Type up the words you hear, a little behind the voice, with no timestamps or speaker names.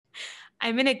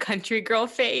I'm in a country girl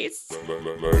phase.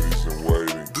 Ladies in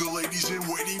waiting. The Ladies in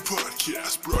Waiting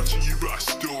podcast brought to you by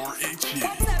Star and Kitty.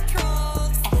 What's up,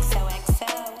 trolls?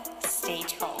 XOXO, stay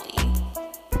trolly.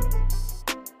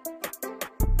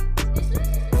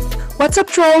 What's up,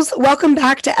 trolls? Welcome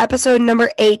back to episode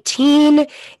number 18.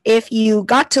 If you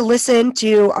got to listen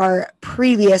to our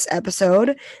previous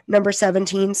episode, number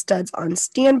 17, Studs on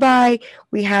Standby,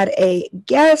 we had a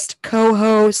guest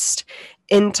co-host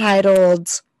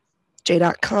entitled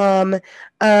J.com.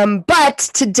 But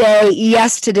today,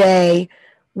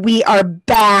 we are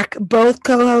back, both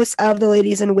co-hosts of the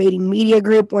Ladies in Waiting Media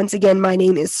Group. Once again, my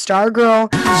name is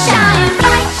Stargirl.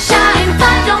 Shine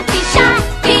bright, don't be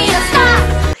shy, be a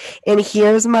star. And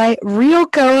here's my real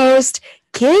co-host,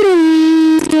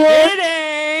 Kitty.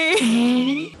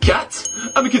 Cat?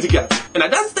 I'm a kitty cat. And I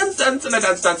dance, and I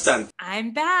dance.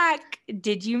 I'm back.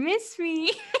 Did you miss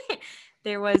me?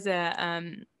 There was a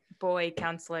boy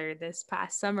counselor this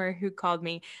past summer who called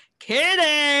me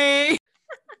Kitty.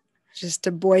 Just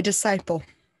a boy disciple.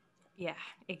 Yeah,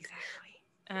 exactly.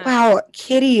 Wow,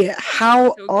 Kitty,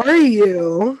 how So are good.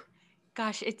 you?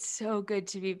 Gosh, it's so good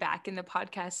to be back in the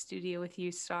podcast studio with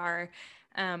you, Star.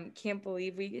 Can't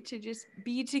believe we get to just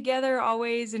be together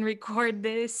always and record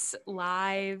this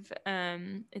live.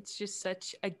 It's just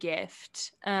such a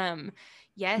gift.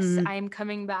 Yes, I'm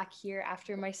coming back here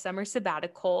after my summer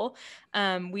sabbatical.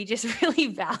 We just really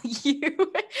value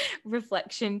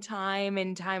reflection time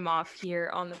and time off here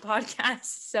on the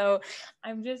podcast. So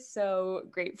I'm just so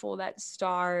grateful that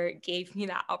Star gave me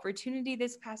that opportunity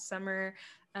this past summer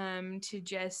to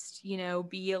just,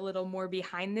 be a little more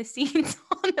behind the scenes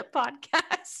on the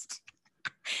podcast,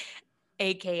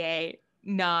 aka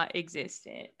not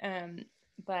existent.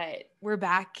 But we're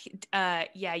back.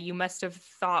 You must have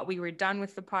thought we were done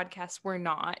with the podcast. We're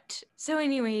not. So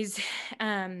anyways,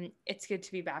 it's good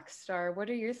to be back, Star. What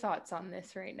are your thoughts on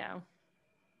this right now?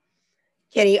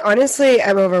 Kitty, honestly,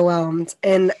 I'm overwhelmed.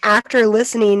 And after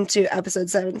listening to episode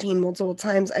 17 multiple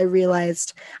times, I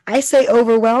realized I say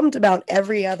overwhelmed about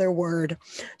every other word.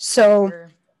 So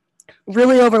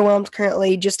really overwhelmed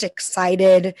currently, just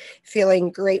excited, feeling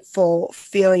grateful,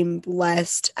 feeling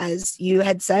blessed. As you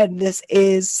had said, this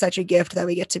is such a gift that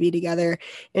we get to be together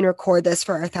and record this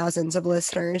for our thousands of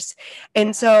listeners.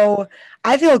 And so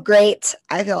I feel great.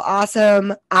 I feel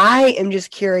awesome. I am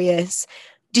just curious.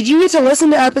 Did you get to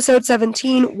listen to episode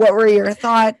 17? What were your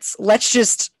thoughts? Let's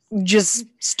just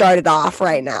start it off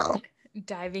right now.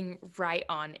 Diving right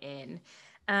on in.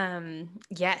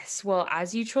 Yes. Well,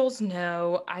 as you trolls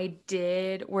know, I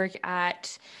did work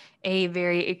at a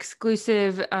very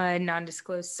exclusive,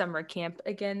 non-disclosed summer camp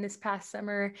again this past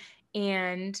summer.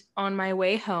 And on my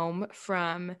way home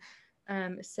from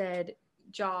said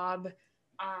job,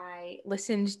 I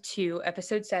listened to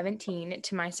episode 17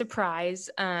 to my surprise.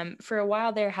 For a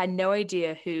while there, had no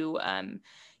idea who,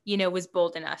 was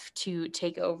bold enough to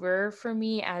take over for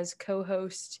me as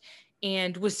co-host,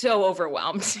 and was so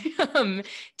overwhelmed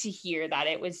to hear that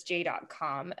it was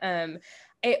J.com.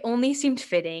 It only seemed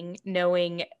fitting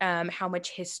knowing how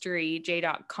much history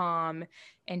J.com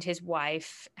and his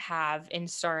wife have in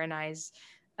Star and I's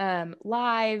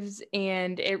lives,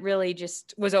 and it really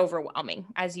just was overwhelming.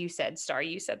 As you said, Star,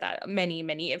 you said that many,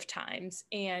 many of times.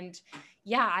 And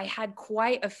yeah, I had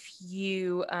quite a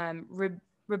few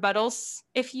rebuttals,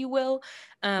 if you will,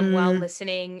 while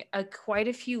listening, quite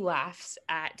a few laughs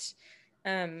at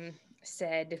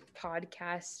said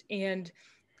podcast, and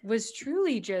was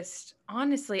truly just,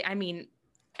 honestly, I mean,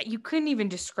 you couldn't even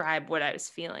describe what I was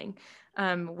feeling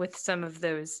with some of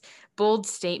those bold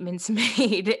statements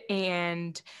made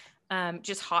and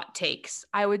just hot takes,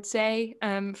 I would say,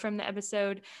 from the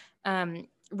episode.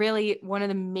 Really, one of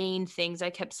the main things I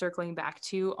kept circling back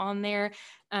to on there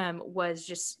was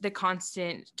just the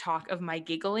constant talk of my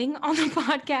giggling on the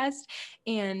podcast.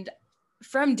 And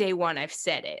from day one, I've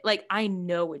said it. Like, I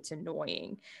know it's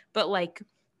annoying, but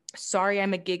sorry,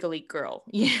 I'm a giggly girl.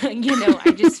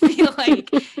 I just feel like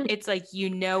it's like,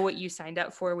 what you signed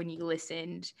up for when you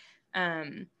listened.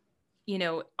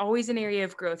 Always an area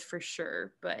of growth for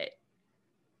sure, but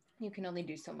you can only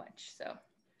do so much. So.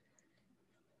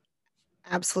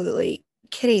 Absolutely.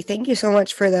 Kitty, thank you so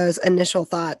much for those initial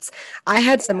thoughts. I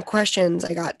had some questions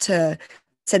I got to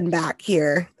send back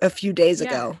here a few days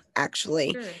ago,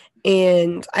 actually. Sure.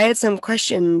 And I had some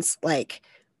questions, I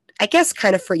guess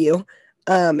kind of for you,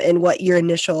 and what your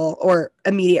initial or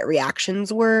immediate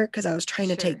reactions were, because I was trying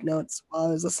to take notes while I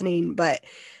was listening, but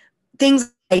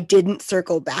things I didn't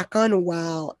circle back on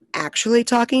while actually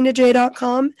talking to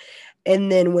J.com.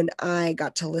 And then when I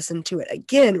got to listen to it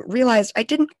again, realized I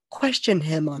didn't question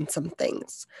him on some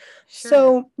things. Sure.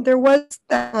 So there was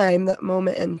that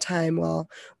moment in time while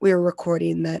we were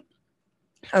recording that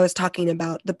I was talking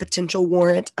about the potential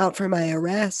warrant out for my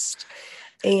arrest.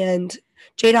 And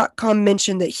J.com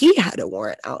mentioned that he had a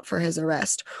warrant out for his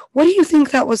arrest. What do you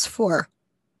think that was for?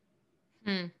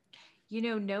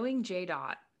 Knowing J.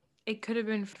 It could have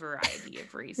been for a variety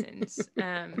of reasons.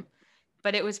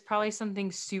 But it was probably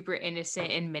something super innocent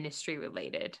and ministry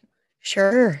related.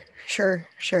 Sure.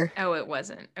 Oh, it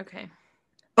wasn't. Okay.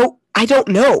 Oh, I don't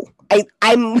know.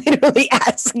 I'm literally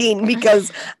asking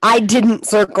because I didn't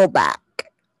circle back.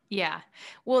 Yeah.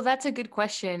 Well, that's a good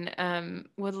question.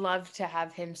 Would love to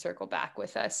have him circle back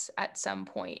with us at some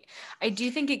point. I do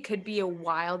think it could be a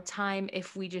wild time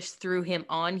if we just threw him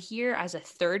on here as a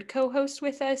third co-host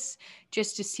with us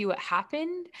just to see what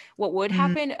would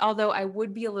happen. Although I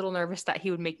would be a little nervous that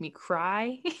he would make me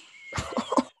cry.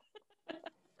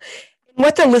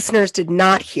 What the listeners did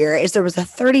not hear is there was a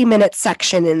 30-minute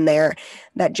section in there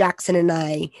that Jackson and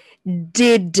I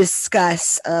did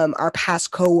discuss our past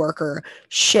coworker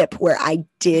ship where I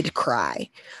did cry.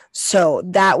 So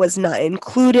that was not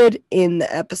included in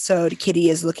the episode.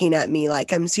 Kitty is looking at me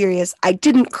like I'm serious. I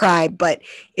didn't cry, but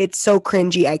it's so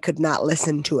cringy I could not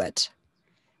listen to it.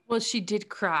 Well, she did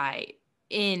cry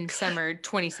in summer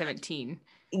 2017.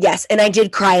 Yes, and I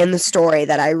did cry in the story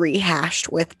that I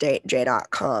rehashed with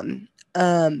J.com.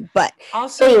 But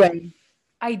also, anyway,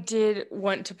 I did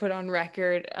want to put on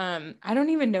record, I don't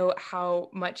even know how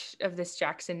much of this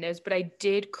Jackson knows, but I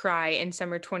did cry in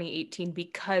summer 2018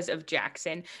 because of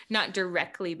Jackson, not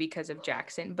directly because of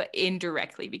Jackson, but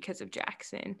indirectly because of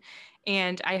Jackson.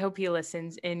 And I hope he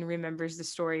listens and remembers the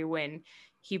story when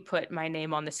he put my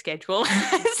name on the schedule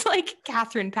as like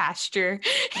Catherine Pasture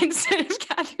instead of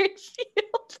Catherine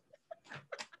Field.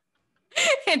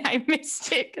 And I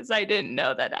missed it because I didn't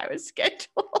know that I was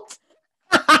scheduled.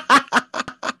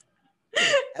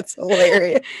 That's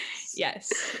hilarious.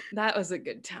 Yes, that was a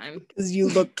good time. Because you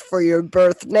looked for your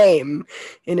birth name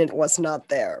and it was not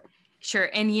there. Sure.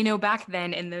 And back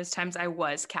then in those times, I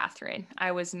was Catherine.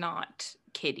 I was not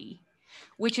Kitty,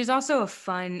 which is also a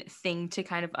fun thing to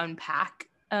kind of unpack.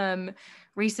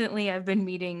 Recently, I've been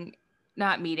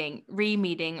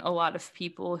re-meeting a lot of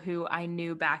people who I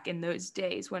knew back in those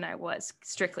days when I was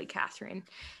strictly Catherine.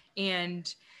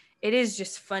 And it is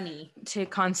just funny to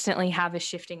constantly have a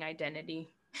shifting identity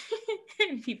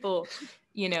and people,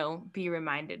 be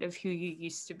reminded of who you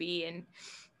used to be and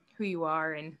who you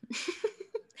are. And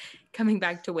coming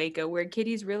back to Waco, where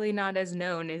Kitty's really not as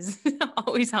known, is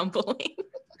always humbling.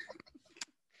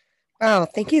 Wow,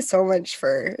 thank you so much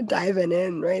for diving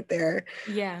in right there.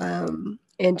 Yeah.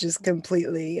 And just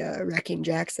completely wrecking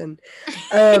Jackson.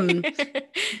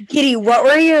 Kitty, what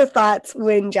were your thoughts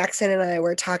when Jackson and I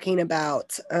were talking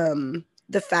about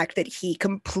the fact that he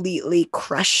completely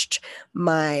crushed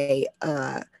my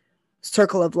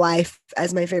Circle of Life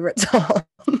as my favorite song?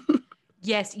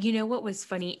 Yes, what was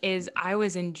funny is I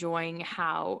was enjoying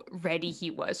how ready he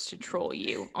was to troll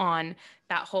you on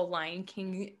that whole Lion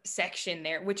King section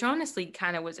there, which honestly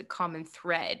kind of was a common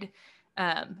thread,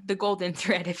 the golden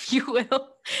thread, if you will,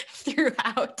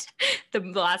 throughout the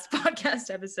last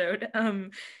podcast episode.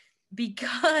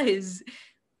 Because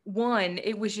one,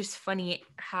 it was just funny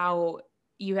how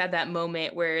you had that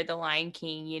moment where the Lion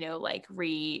King,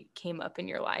 came up in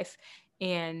your life.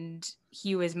 And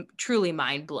he was truly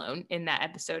mind blown in that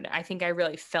episode. I think I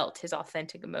really felt his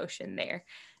authentic emotion there.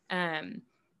 And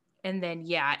then,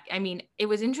 yeah, I mean, it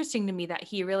was interesting to me that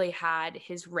he really had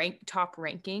his top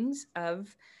rankings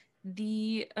of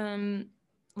the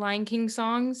Lion King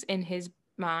songs in his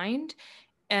mind.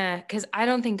 Because I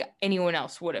don't think anyone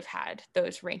else would have had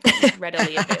those rankings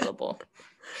readily available.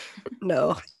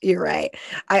 No, you're right.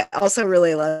 I also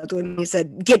really loved when he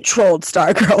said, "Get trolled,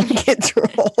 Stargirl, get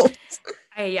trolled."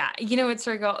 Yeah, it's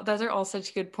Stargirl. Those are all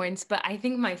such good points. But I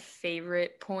think my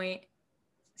favorite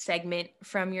segment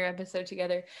from your episode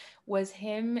together was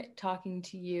him talking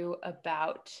to you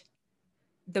about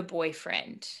the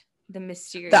boyfriend, the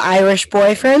mysterious, the Irish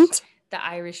boyfriend. The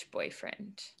Irish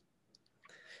boyfriend.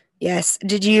 Yes.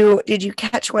 Did you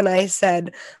catch when I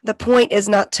said the point is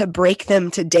not to break them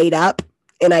to date up?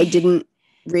 And I didn't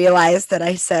realize that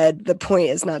I said the point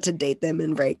is not to date them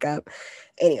and break up.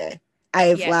 Anyway,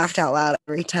 I've laughed out loud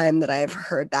every time that I've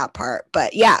heard that part.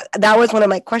 But yeah, that was one of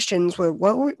my questions.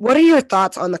 What are your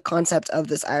thoughts on the concept of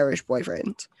this Irish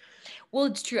boyfriend? Well,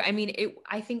 it's true. I mean,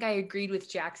 I think I agreed with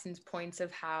Jackson's points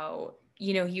of how,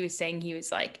 he was saying he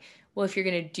was like, well, if you're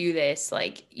going to do this,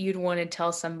 like you'd want to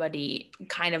tell somebody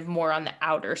kind of more on the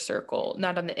outer circle,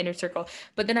 not on the inner circle.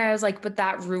 But then I was like, but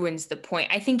that ruins the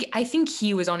point. I think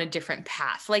he was on a different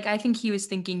path. Like, I think he was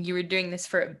thinking you were doing this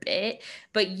for a bit,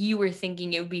 but you were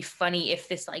thinking it would be funny if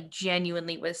this like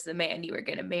genuinely was the man you were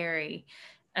going to marry.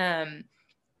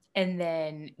 And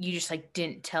then you just like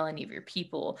didn't tell any of your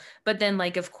people. But then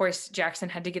like, of course, Jackson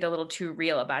had to get a little too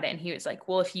real about it. And he was like,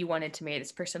 well, if you wanted to marry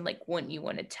this person, like, wouldn't you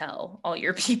want to tell all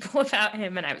your people about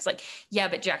him? And I was like, yeah,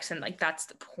 but Jackson, like, that's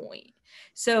the point.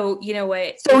 So you know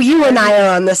what? So you and I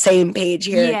are on the same page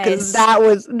here, because that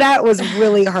was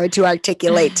really hard to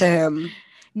articulate to him.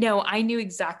 No, I knew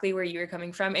exactly where you were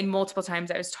coming from. And multiple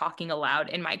times I was talking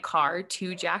aloud in my car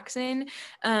to Jackson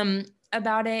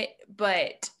about it.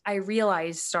 But I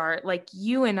realized, Star, like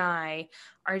you and I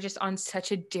are just on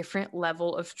such a different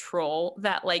level of troll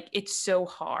that like it's so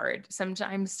hard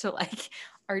sometimes to like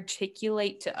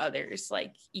articulate to others,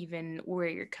 like even where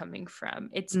you're coming from.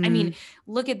 It's, I mean,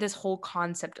 look at this whole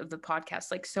concept of the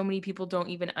podcast. Like so many people don't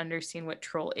even understand what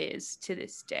troll is to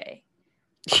this day.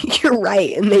 You're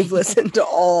right. And they've listened to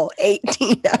all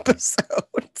 18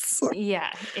 episodes.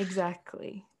 Yeah,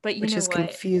 exactly. But you Which know is what?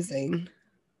 confusing.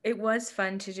 It was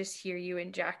fun to just hear you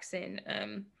and Jackson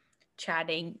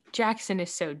chatting. Jackson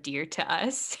is so dear to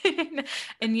us.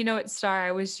 And you know what, Star,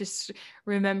 I was just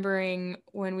remembering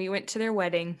when we went to their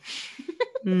wedding.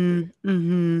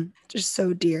 Just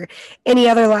so dear. Any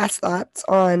other last thoughts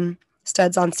on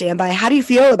Studs on Standby? How do you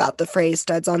feel about the phrase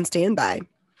Studs on Standby?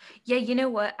 Yeah, you know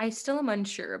what? I still am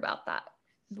unsure about that.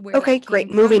 Okay,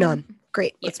 great. Moving on.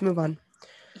 Great. Yeah. Let's move on.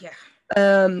 Yeah.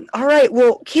 All right.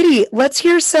 Well, Kitty, let's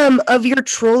hear some of your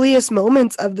trolliest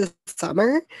moments of the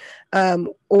summer,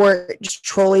 or just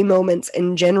trolly moments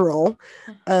in general.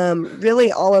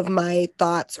 Really, all of my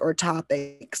thoughts or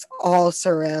topics all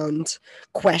surround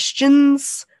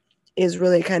questions, is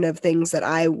really kind of things that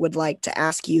I would like to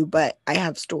ask you, but I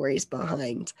have stories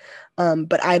behind.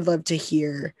 But I'd love to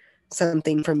hear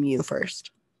something from you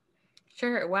first.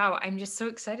 Sure. Wow. I'm just so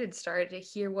excited, Star, to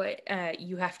hear what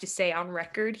you have to say on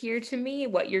record here to me,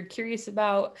 what you're curious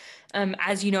about.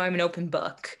 As you know, I'm an open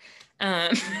book.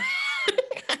 I'm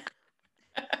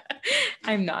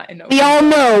not an open We all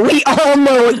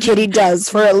know what Kitty does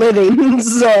for a living.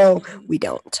 So we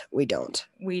don't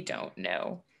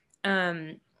know.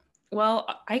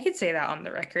 Well, I could say that on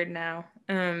the record now.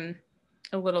 A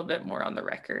little bit more on the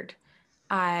record.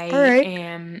 I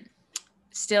am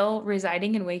still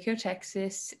residing in Waco,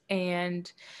 Texas, and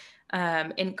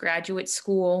in graduate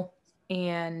school.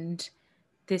 And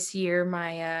this year,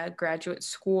 my graduate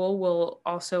school will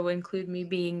also include me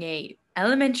being a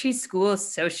elementary school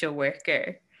social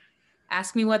worker.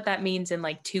 Ask me what that means in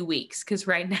like 2 weeks, because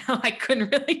right now I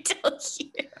couldn't really tell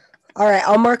you. All right,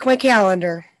 I'll mark my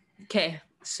calendar. Okay,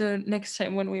 so next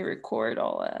time when we record,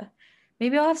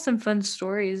 maybe I'll have some fun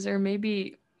stories, or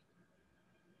maybe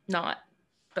not,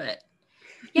 but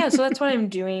yeah, so that's what I'm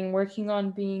doing, working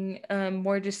on being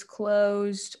more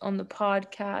disclosed on the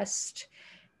podcast.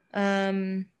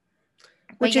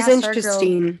 Which is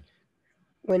interesting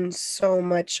when so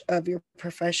much of your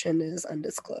profession is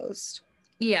undisclosed.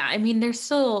 Yeah, I mean, there's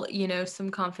still,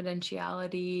 some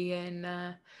confidentiality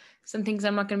and some things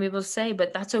I'm not going to be able to say,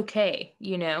 but that's okay.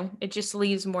 It just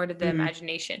leaves more to the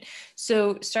imagination.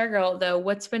 So, Stargirl, though,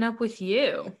 what's been up with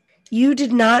you? You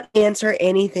did not answer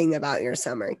anything about your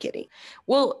summer, Kitty.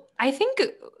 Well, I think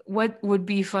what would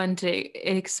be fun to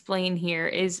explain here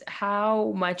is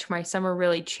how much my summer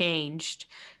really changed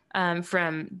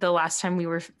from the last time we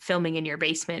were filming in your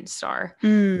basement, Star.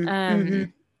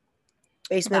 Basement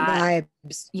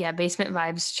Vibes. Yeah, Basement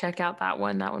Vibes. Check out that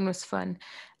one. That one was fun.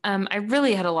 I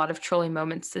really had a lot of trolling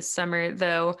moments this summer,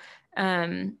 though.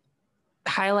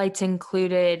 Highlights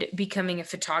included becoming a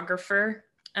photographer,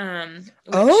 which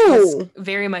was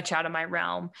very much out of my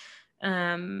realm.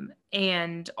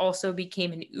 And also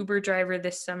became an Uber driver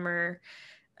this summer.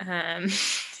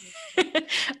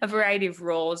 A variety of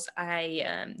roles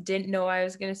I didn't know I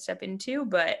was going to step into,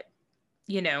 but,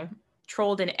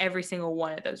 trolled in every single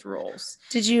one of those roles.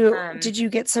 Did you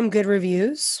get some good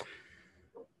reviews?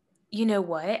 You know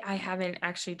what? I haven't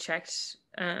actually checked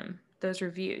those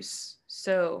reviews.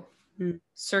 So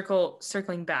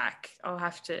circling back, I'll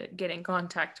have to get in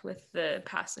contact with the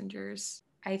passengers.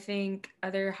 I think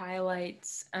other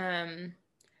highlights,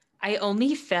 I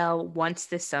only fell once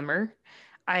this summer.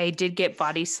 I did get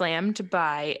body slammed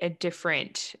by a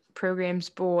different program's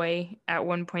boy at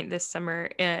one point this summer,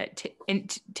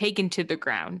 taken to the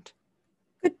ground.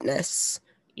 Goodness.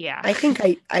 Yeah. I think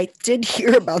I did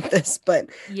hear about this, but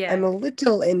yeah. I'm a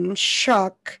little in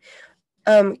shock.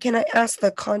 Can I ask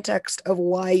the context of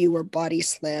why you were body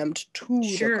slammed to the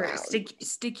Sure, ground?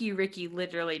 Sticky Ricky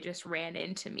literally just ran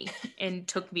into me and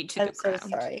took me to I'm the so ground.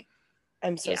 sorry.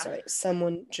 I'm so Yeah. sorry.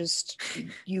 Someone just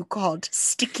you called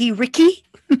Sticky Ricky?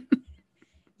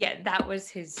 Yeah, that was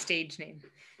his stage name.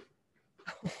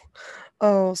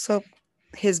 Oh, so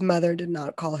his mother did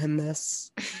not call him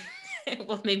this.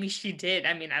 Well, maybe she did.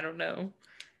 I mean, I don't know.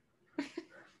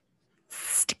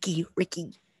 Sticky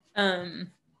Ricky.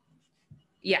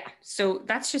 Yeah, so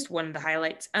that's just one of the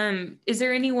highlights. Is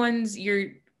there any ones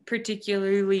you're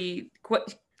particularly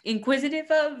inquisitive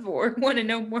of or want to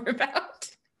know more about?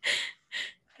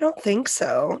 I don't think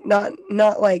so.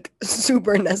 Not like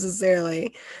super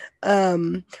necessarily.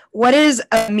 What is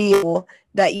a meal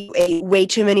that you ate way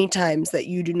too many times that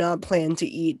you do not plan to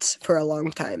eat for a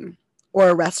long time, or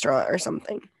a restaurant or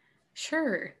something?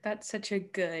 Sure, that's such a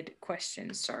good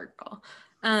question, Stargirl.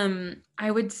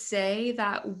 I would say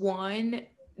that one,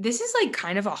 this is like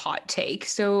kind of a hot take,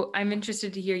 so I'm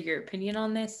interested to hear your opinion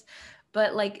on this.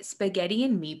 But like spaghetti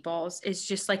and meatballs is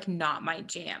just like not my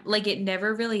jam. Like it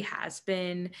never really has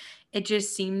been. It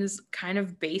just seems kind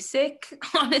of basic,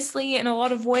 honestly, in a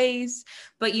lot of ways.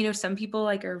 But you know, some people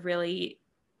like are really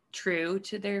true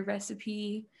to their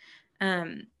recipe.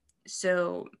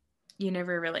 So you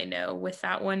never really know with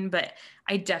that one, but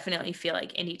I definitely feel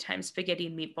like anytime spaghetti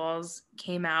and meatballs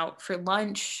came out for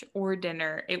lunch or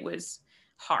dinner, it was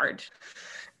hard.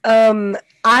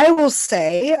 I will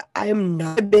say I'm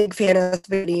not a big fan of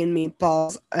spaghetti and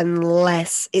meatballs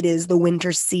unless it is the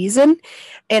winter season.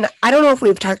 And I don't know if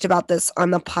we've talked about this on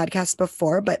the podcast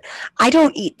before, but I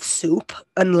don't eat soup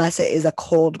unless it is a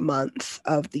cold month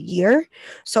of the year.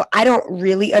 So I don't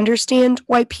really understand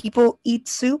why people eat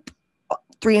soup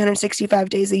 365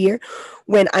 days a year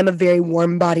when I'm a very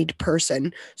warm-bodied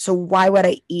person. So why would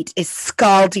I eat a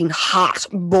scalding hot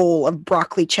bowl of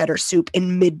broccoli cheddar soup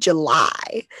in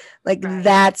mid-July? Like Right.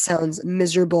 that sounds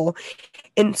miserable.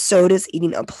 And so does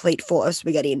eating a plate full of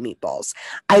spaghetti and meatballs.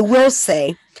 I will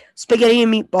say spaghetti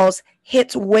and meatballs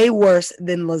hits way worse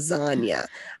than lasagna.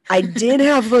 I did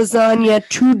have lasagna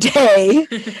today,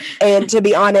 and to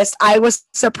be honest, I was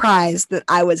surprised that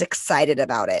I was excited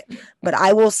about it. But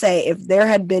I will say, if there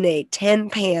had been a 10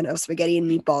 pan of spaghetti and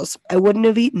meatballs, I wouldn't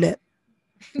have eaten it.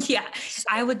 Yeah,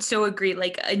 I would so agree.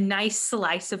 Like a nice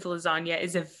slice of lasagna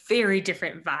is a very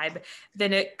different vibe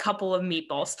than a couple of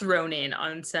meatballs thrown in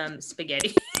on some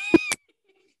spaghetti.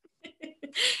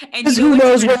 And Because you know who what's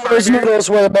knows even where those harder? noodles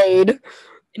were made?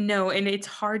 No, and it's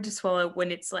hard to swallow when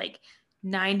it's like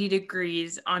 90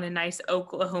 degrees on a nice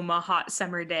Oklahoma hot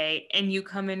summer day and you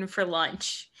come in for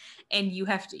lunch and you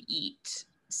have to eat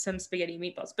some spaghetti and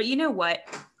meatballs. But you know what?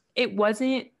 It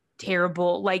wasn't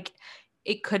terrible. Like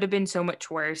it could have been so much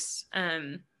worse.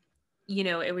 You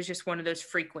know, it was just one of those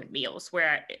frequent meals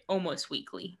where almost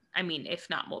weekly. I mean, if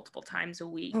not multiple times a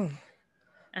week. Oh,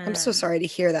 I'm so Um, sorry to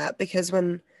hear that, because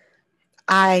when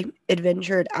I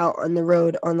adventured out on the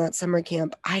road on that summer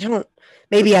camp,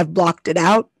 maybe I've blocked it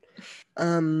out.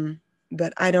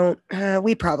 But I don't,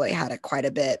 we probably had it quite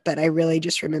a bit, but I really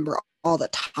just remember all the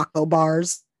taco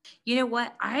bars. You know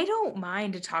what? I don't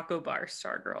mind a taco bar,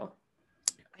 Stargirl.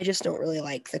 I just don't really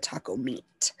like the taco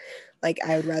meat. Like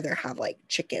I would rather have like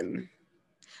chicken.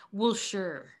 Well,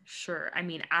 sure. I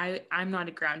mean, I'm not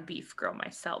a ground beef girl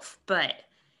myself, but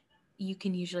you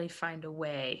can usually find a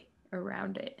way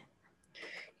around it.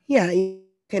 Yeah, you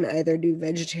can either do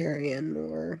vegetarian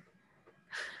or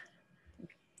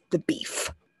the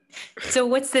beef. So,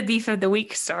 what's the beef of the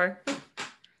week, Star?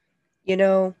 You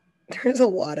know, there's a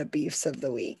lot of beefs of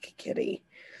the week, Kitty.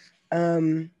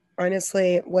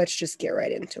 Honestly, let's just get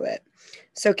right into it.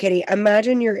 So, Kitty,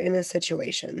 imagine you're in a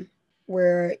situation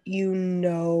where you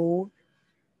know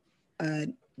a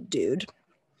dude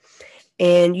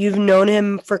and you've known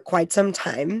him for quite some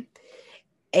time,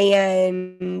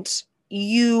 and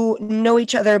you know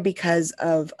each other because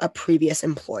of a previous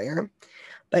employer,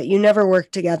 but you never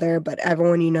worked together, but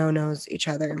everyone you know knows each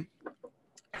other.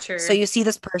 Sure. So you see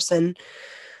this person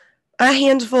a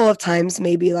handful of times,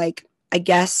 maybe like, I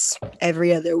guess,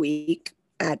 every other week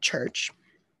at church.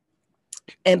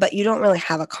 But you don't really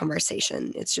have a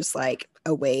conversation. It's just like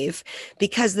a wave,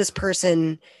 because this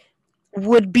person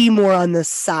would be more on the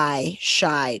shy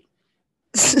side.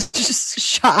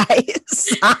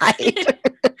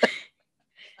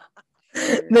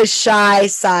 The shy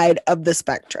side of the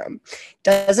spectrum.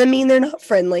 Doesn't mean they're not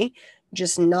friendly,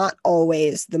 just not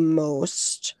always the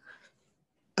most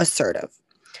assertive.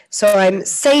 So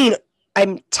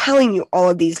I'm telling you all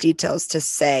of these details to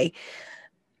say,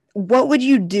 what would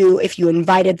you do if you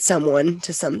invited someone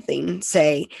to something?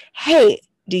 Say, hey,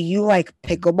 do you like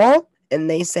pickleball? And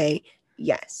they say,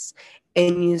 yes.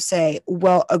 and you say,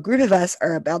 well, a group of us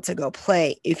are about to go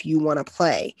play if you want to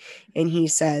play. And he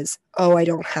says, oh, I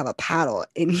don't have a paddle.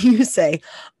 And you say,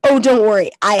 oh, don't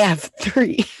worry, I have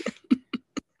 3.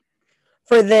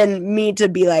 For then me to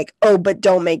be like, oh, but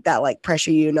don't make that like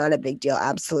pressure you, not a big deal.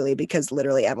 Absolutely, because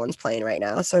literally everyone's playing right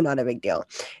now, so not a big deal.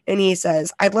 And he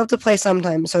says, I'd love to play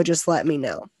sometime, so just let me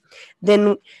know.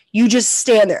 Then you just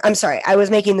stand there. I'm sorry, I was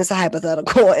making this a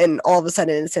hypothetical, and all of a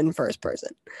sudden it's in first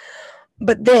person.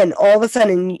 But then all of a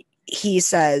sudden he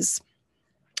says,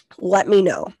 let me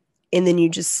know. And then you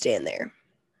just stand there.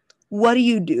 What do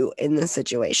you do in this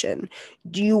situation?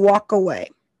 Do you walk away?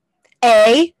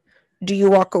 A, do you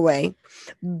walk away?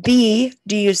 B,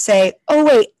 do you say, oh,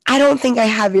 wait, I don't think I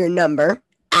have your number.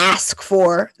 Ask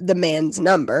for the man's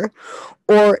number.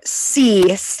 Or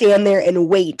C, stand there and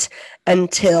wait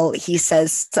until he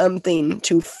says something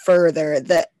to further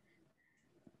the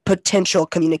potential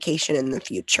communication in the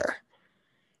future.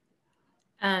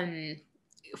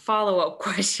 Follow-up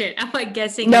question. Am I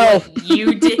guessing No. what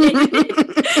you did?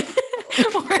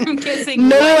 Or I'm guessing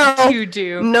what you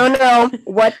do? No.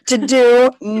 What to do?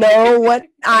 No, what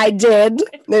I did.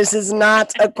 This is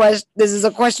not a question. This is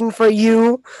a question for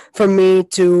you, for me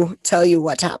to tell you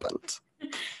what happened.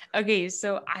 Okay,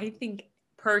 so I think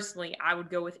personally I would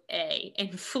go with A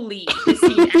and flee the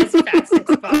scene as fast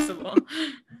as possible.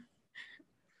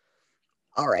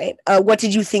 All right. What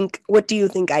did you think? What do you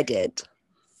think I did?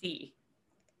 C.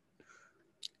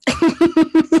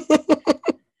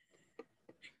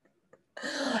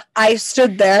 I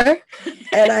stood there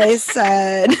and I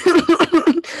said,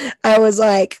 I was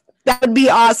like, that would be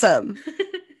awesome.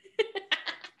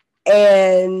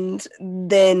 And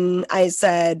then I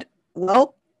said,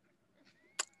 well,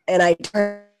 and I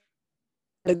turned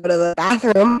to go to the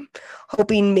bathroom,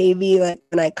 hoping maybe like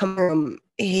when I come home,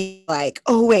 he's like,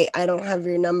 oh, wait, I don't have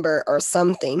your number or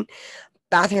something.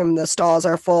 Bathroom, the stalls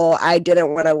are full. I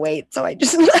didn't want to wait, so I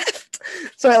just left.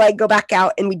 So I like go back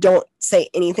out and we don't say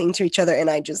anything to each other and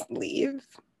I just leave.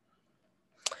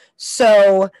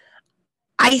 So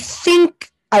I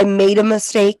think I made a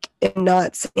mistake in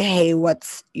not saying, hey,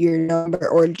 what's your number?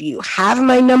 Or do you have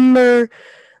my number?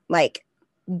 Like,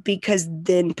 because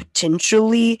then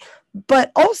potentially,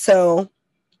 but also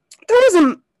there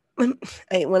wasn't,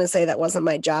 I want to say that wasn't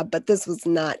my job, but this was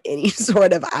not any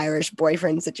sort of Irish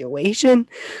boyfriend situation.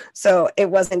 So it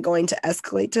wasn't going to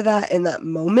escalate to that in that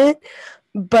moment.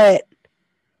 But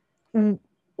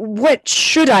what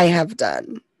should I have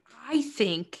done? I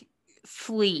think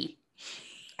flee.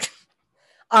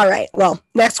 All right. Well,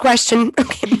 next question.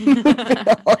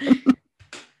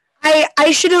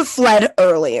 I should have fled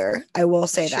earlier. I will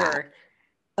say Sure.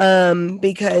 that.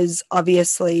 Because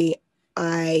obviously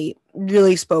I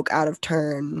really spoke out of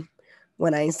turn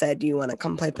when I said, do you want to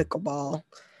come play pickleball?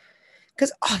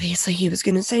 Because obviously he was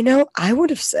going to say no. I would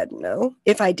have said no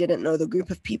if I didn't know the group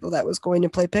of people that was going to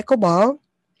play pickleball.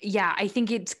 Yeah, I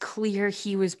think it's clear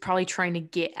he was probably trying to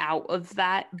get out of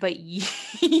that, but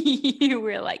you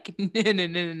were like,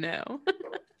 no.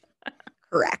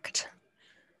 Correct.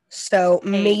 So Hey,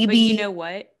 maybe... But you know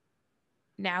what?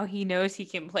 Now he knows he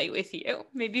can play with you.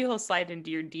 Maybe he'll slide into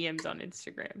your DMs on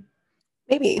Instagram.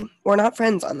 Maybe. We're not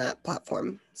friends on that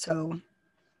platform, so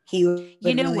he would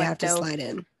really what, have to though? slide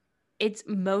in. It's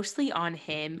mostly on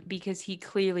him because he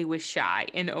clearly was shy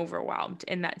and overwhelmed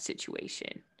in that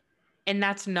situation. And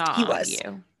that's not He on was.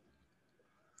 you.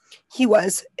 He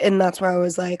was, and that's where I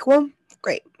was like, well,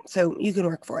 great. So you can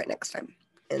work for it next time.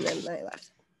 And then I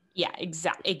left. Yeah,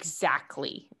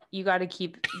 exactly. You got to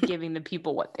keep giving the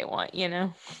people what they want, you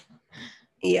know?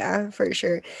 Yeah, for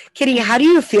sure. Kitty, how do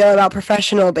you feel about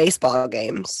professional baseball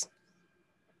games?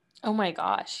 Oh my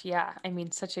gosh. Yeah. I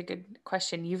mean, such a good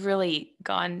question. You've really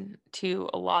gone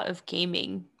to a lot of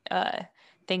gaming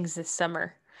things this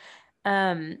summer.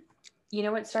 You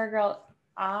know what, Stargirl?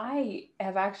 I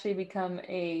have actually become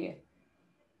a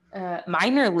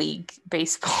minor league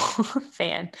baseball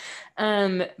fan.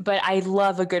 But I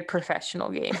love a good professional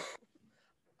game.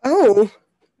 Oh,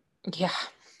 Yeah.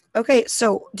 okay.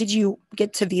 So did you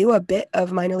get to view a bit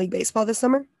of minor league baseball this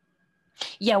summer?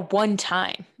 Yeah, one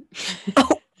time.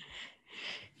 Oh.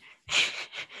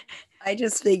 I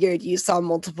just figured you saw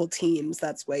multiple teams.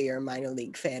 That's why you're a minor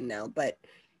league fan now. But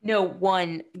No,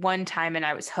 one time and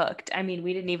I was hooked. I mean,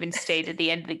 we didn't even stay to the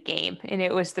end of the game, and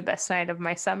it was the best night of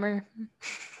my summer.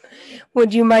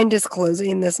 would you mind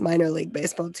disclosing this minor league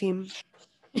baseball team?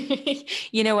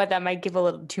 You know what? That might give a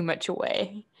little too much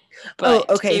away. But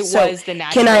okay, it so was the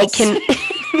Naturals.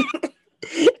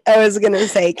 I was gonna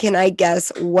say, can I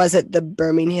guess? Was it the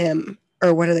Birmingham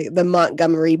or what are they? The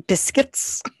Montgomery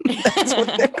Biscuits? That's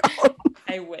what they're called.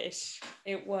 I wish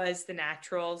it was the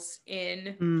Naturals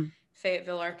in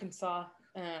Fayetteville, Arkansas.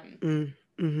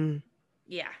 Mm-hmm.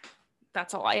 Yeah,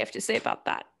 that's all I have to say about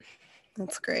that.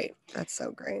 That's great. That's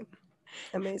so great.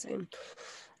 Amazing.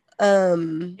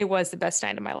 It was the best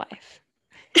night of my life.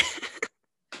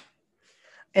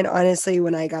 And honestly,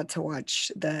 when I got to watch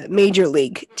the major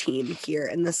league team here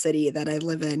in the city that I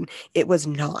live in, it was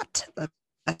not the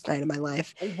best night of my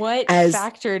life. What As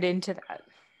factored into that?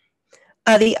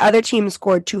 the other team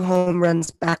scored 2 home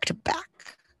runs back to back.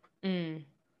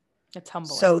 It's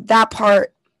humbling. So that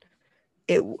part,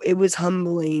 it was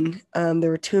humbling. There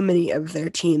were too many of their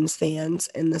team's fans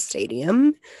in the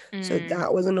stadium, so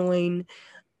that was annoying.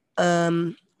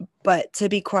 But to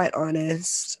be quite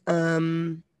honest,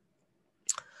 the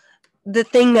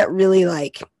thing that really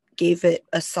like gave it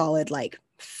a solid like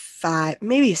 5,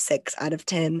 maybe 6 out of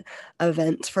 10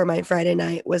 events for my Friday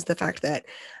night was the fact that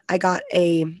I got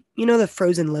the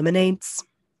frozen lemonades.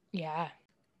 Yeah.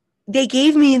 They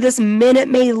gave me this Minute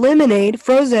Maid lemonade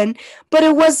frozen, but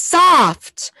it was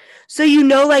soft. So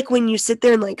like when you sit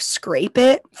there and like scrape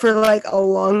it for like a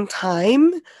long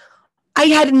time, I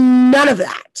had none of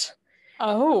that.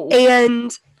 Oh.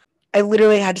 And I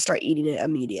literally had to start eating it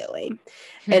immediately.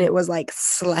 And it was like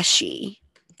slushy.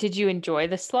 Did you enjoy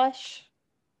the slush?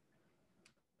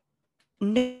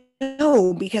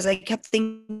 No, because I kept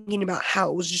thinking about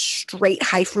how it was just straight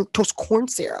high fructose corn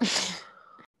syrup.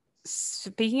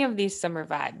 Speaking of these summer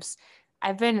vibes,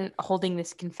 I've been holding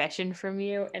this confession from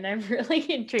you, and I'm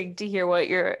really intrigued to hear what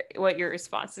your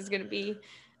response is going to be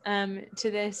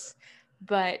to this.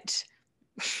 But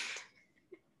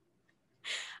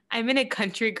I'm in a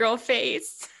country girl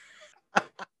phase.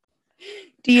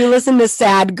 Do you listen to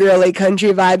Sad Girly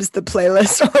Country Vibes, the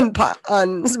playlist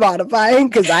on Spotify?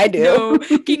 Because I do. No,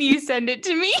 can you send it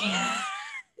to me?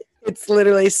 It's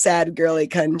literally Sad Girly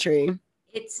Country.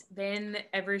 It's been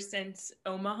ever since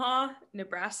Omaha,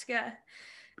 Nebraska,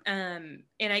 and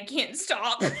I can't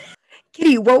stop.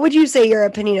 Kitty, what would you say your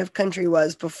opinion of country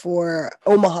was before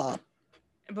Omaha?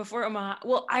 Before Omaha,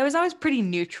 well, I was always pretty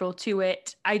neutral to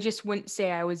it. I just wouldn't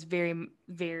say I was very,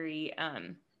 very,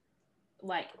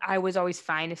 like, I was always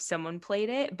fine if someone played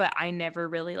it, but I never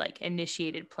really, like,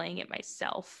 initiated playing it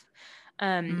myself.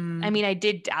 I mean, I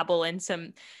did dabble in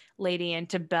some Lady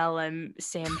Antebellum,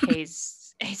 Sam Hayes,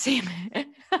 Sam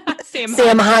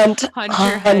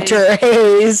Hunter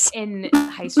Hayes. In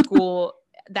high school,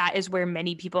 that is where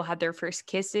many people had their first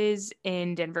kisses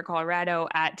in Denver, Colorado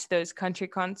at those country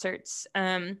concerts,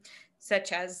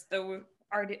 such as the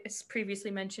artist previously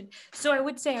mentioned. So I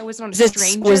would say I was not a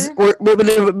stranger.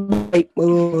 Wait.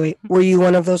 Were you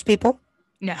one of those people?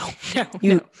 No.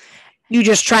 You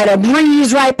just try to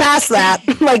breeze right past that,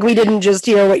 like we didn't just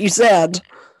hear what you said.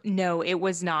 No, it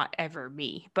was not ever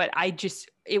me, but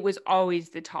it was always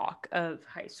the talk of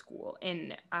high school,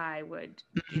 and I would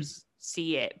just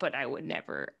see it, but I would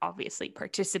never obviously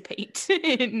participate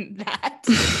in that.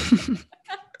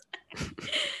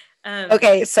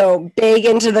 Okay, so big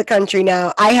into the country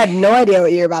now. I had no idea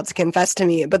what you're about to confess to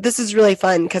me, but this is really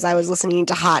fun because I was listening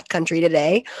to Hot Country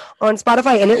today on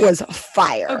Spotify and it was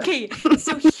fire. Okay,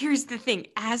 so here's the thing.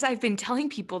 As I've been telling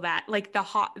people that, like the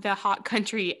Hot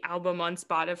Country album on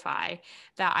Spotify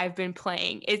that I've been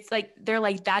playing, it's like they're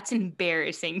like, that's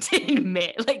embarrassing to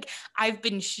admit. Like I've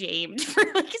been shamed for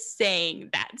like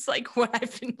saying that's like what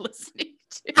I've been listening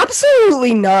to.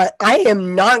 Absolutely not. I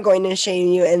am not going to shame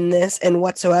you in this and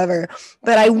whatsoever.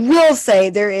 But I will say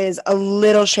there is a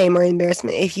little shame or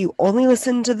embarrassment if you only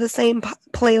listen to the same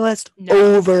playlist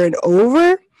over and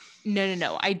over.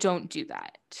 No. I don't do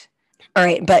that. All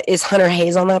right. But is Hunter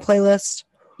Hayes on that playlist?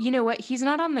 You know what? He's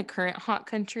not on the current Hot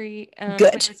Country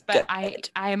playlist, but I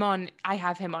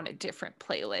have him on a different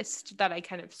playlist that I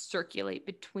kind of circulate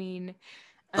between.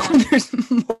 There's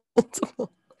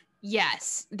multiple.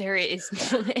 Yes, there is.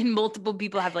 And multiple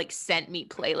people have like sent me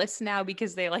playlists now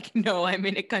because they like know I'm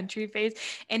in a country phase.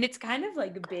 And it's kind of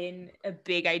like been a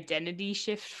big identity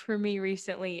shift for me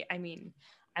recently. I mean,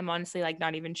 I'm honestly like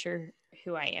not even sure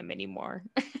who I am anymore.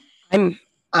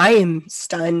 I am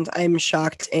stunned. I'm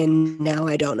shocked. And now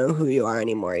I don't know who you are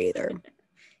anymore either.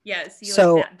 Yes. Yeah,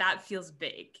 so like that feels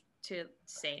big to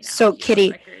say now. So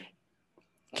Kitty,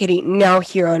 now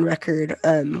here on record,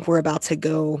 we're about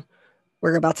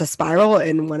to spiral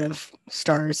in one of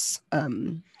Star's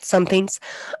somethings.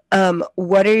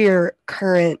 What are your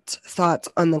current thoughts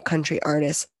on the country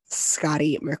artist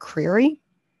Scotty McCreery?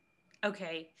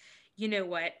 Okay, you know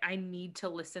what? I need to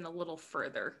listen a little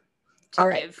further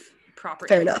to give proper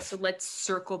Fair info. enough. So let's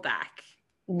circle back.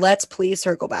 Let's please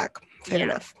circle back. Fair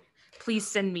enough. please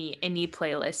send me any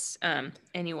playlists.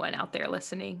 Anyone out there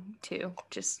listening to,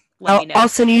 just let me know.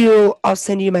 I'll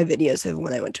send you my videos of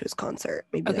when I went to his concert.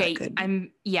 Maybe Okay, that could.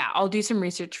 I'll do some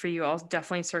research for you. I'll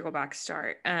definitely circle back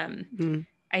start.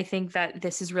 I think that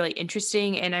this is really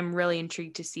interesting, and I'm really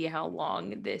intrigued to see how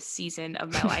long this season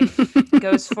of my life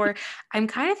goes for. I'm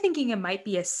kind of thinking it might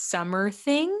be a summer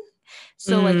thing.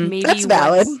 So like maybe that's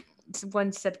valid.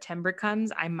 When September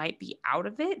comes, I might be out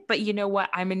of it. But you know what?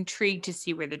 I'm intrigued to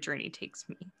see where the journey takes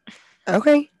me.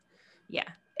 Okay. Yeah.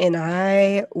 And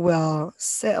I will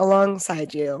sit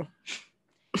alongside you.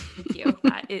 Thank you.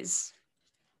 That is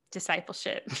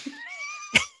discipleship.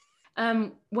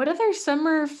 What other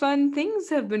summer fun things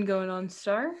have been going on,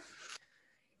 Star?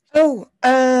 Oh,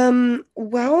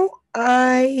 well,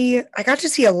 I got to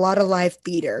see a lot of live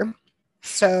theater.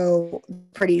 So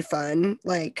pretty fun.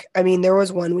 Like, I mean, there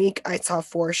was one week I saw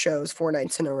 4 shows 4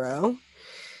 nights in a row.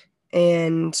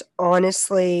 And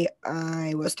honestly,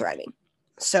 I was thriving.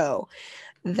 So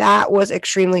that was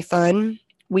extremely fun.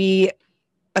 A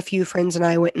few friends and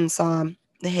I went and saw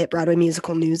the hit Broadway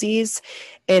musical Newsies.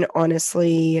 And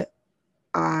honestly,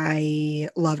 I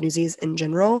love Newsies in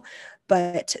general.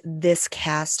 But this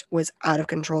cast was out of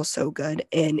control, so good.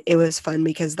 And it was fun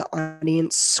because the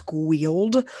audience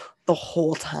squealed the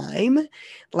whole time,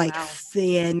 like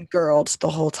fangirled the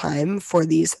whole time for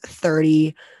these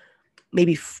 30,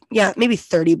 maybe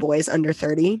 30 boys under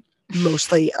 30,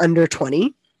 mostly under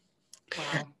 20.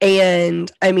 Wow.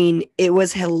 And I mean, it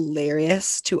was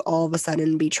hilarious to all of a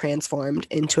sudden be transformed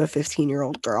into a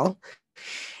 15-year-old girl.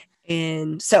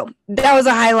 And so that was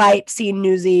a highlight, seeing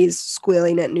Newsies,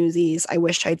 squealing at Newsies. I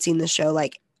wish I'd seen the show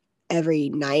like every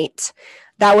night.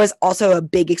 That was also a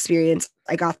big experience.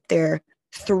 I got there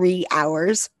 3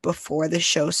 hours before the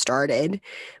show started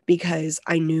because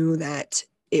I knew that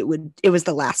it was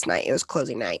the last night. It was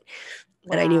closing night.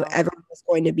 Wow. And I knew everyone was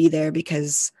going to be there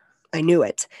because I knew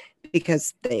it,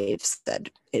 because they've said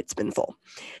it's been full.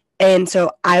 And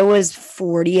so I was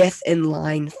 40th in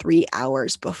line 3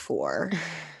 hours before.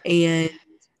 And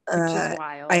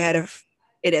it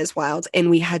is wild. And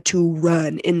we had to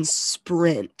run and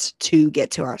sprint to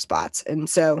get to our spots. And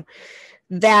so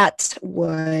that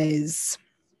was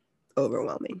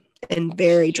overwhelming and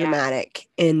very dramatic.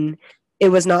 And it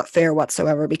was not fair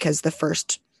whatsoever because the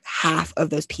first half of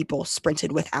those people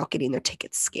sprinted without getting their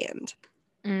tickets scanned.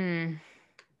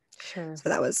 Sure. So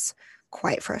that was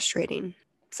quite frustrating.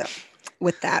 So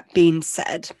with that being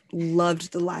said,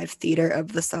 loved the live theater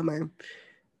of the summer.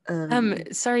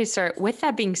 Sorry, Star. With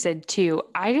that being said, too,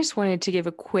 I just wanted to give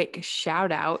a quick shout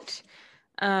out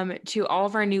to all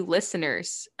of our new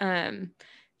listeners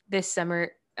this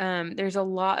summer. There's a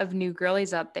lot of new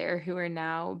girlies out there who are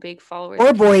now big followers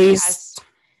or boys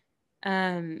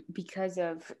because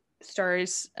of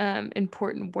Star's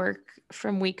important work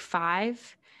from week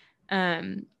 5.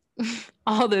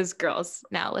 All those girls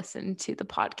now listen to the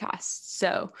podcast.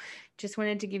 So just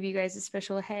wanted to give you guys a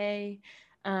special hey.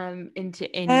 Into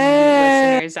any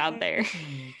listeners out there.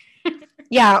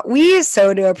 Yeah, we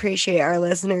so do appreciate our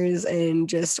listeners and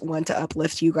just want to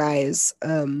uplift you guys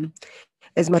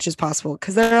as much as possible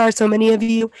because there are so many of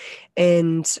you.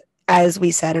 And as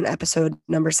we said in episode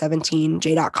number 17,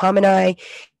 J.com and I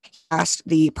asked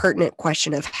the pertinent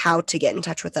question of how to get in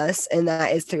touch with us, and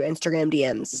that is through Instagram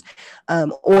DMs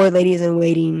or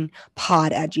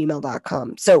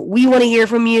ladiesinwaitingpod@gmail.com. So we want to hear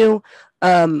from you.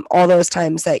 All those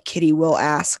times that Kitty will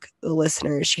ask the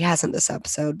listeners, she hasn't this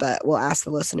episode, but we'll ask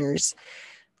the listeners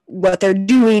what they're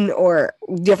doing or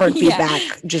different feedback.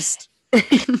 Just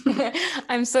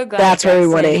I'm so glad that's where we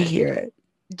want to hear it.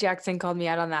 Jackson called me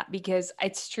out on that because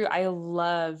it's true. I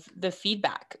love the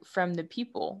feedback from the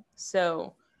people.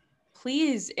 So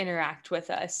please interact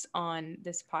with us on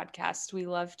this podcast. We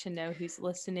love to know who's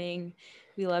listening.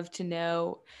 We love to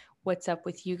know what's up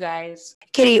with you guys.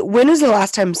 Kitty, when was the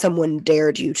last time someone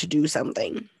dared you to do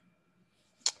something?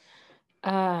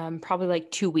 Probably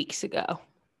like 2 weeks ago.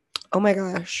 Oh my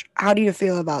gosh. How do you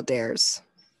feel about dares?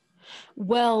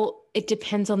 Well, it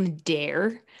depends on the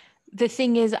dare. The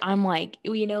thing is, I'm like,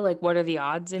 like, what are the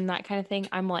odds and that kind of thing?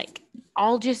 I'm like,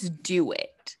 I'll just do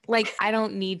it. Like, I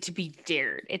don't need to be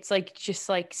dared. It's like, just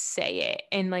like say it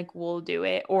and like, we'll do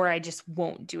it. Or I just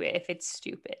won't do it if it's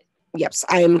stupid. Yes,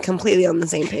 I am completely on the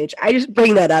same page. I just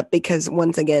bring that up because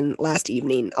once again, last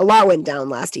evening, a lot went down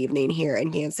last evening here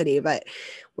in Kansas City, but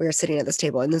we were sitting at this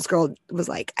table and this girl was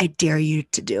like, I dare you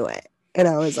to do it. And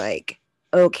I was like,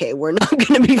 okay, we're not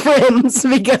going to be friends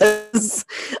because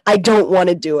I don't want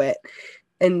to do it.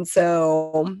 And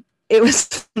so it was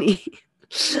funny.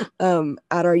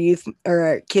 At our youth or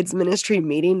our kids ministry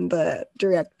meeting, the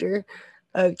director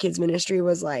of kids ministry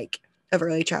was like, of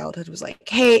early childhood was like,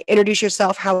 hey, introduce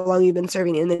yourself, how long you've been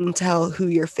serving, and then tell who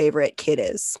your favorite kid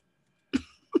is.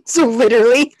 So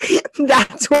literally,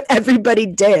 that's what everybody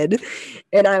did.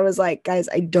 And I was like, guys,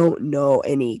 I don't know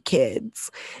any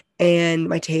kids. And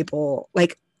my table,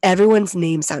 like, everyone's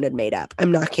name sounded made up.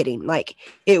 I'm not kidding. Like,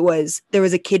 there was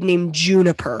a kid named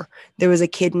Juniper. There was a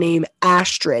kid named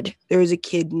Astrid. There was a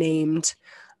kid named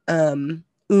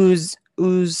Ooze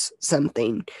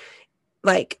something.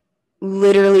 Like,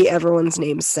 literally everyone's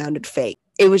name sounded fake.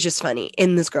 It was just funny.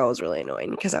 And this girl was really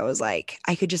annoying because I was like,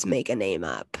 I could just make a name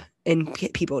up and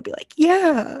people would be like,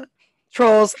 yeah.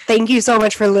 Trolls, thank you so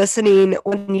much for listening.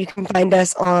 When you can find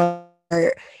us on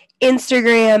our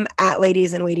Instagram at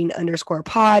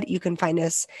 @ladiesandwaiting_pod. You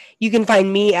can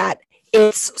find me at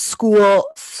it's school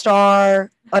star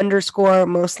 _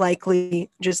 most likely,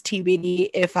 just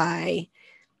TBD if I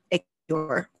accept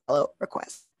your follow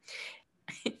request.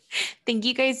 Thank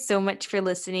you guys so much for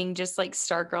listening. Just like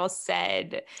Stargirl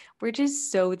said, we're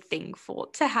just so thankful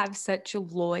to have such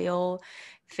loyal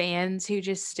fans who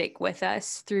just stick with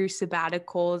us through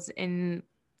sabbaticals and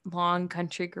long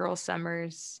country girl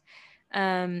summers.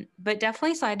 But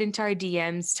definitely slide into our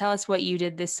DMs. Tell us what you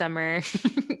did this summer.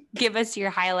 Give us your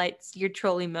highlights, your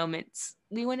trolling moments.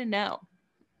 We want to know.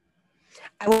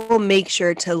 I will make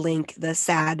sure to link the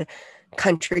sad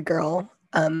country girl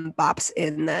bops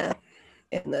in the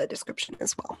description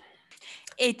as well.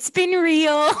 It's been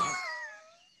real.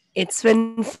 It's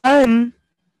been fun.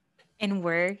 And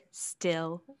we're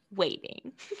still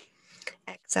waiting.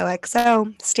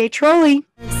 XOXO. Stay trolly.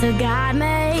 So God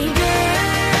made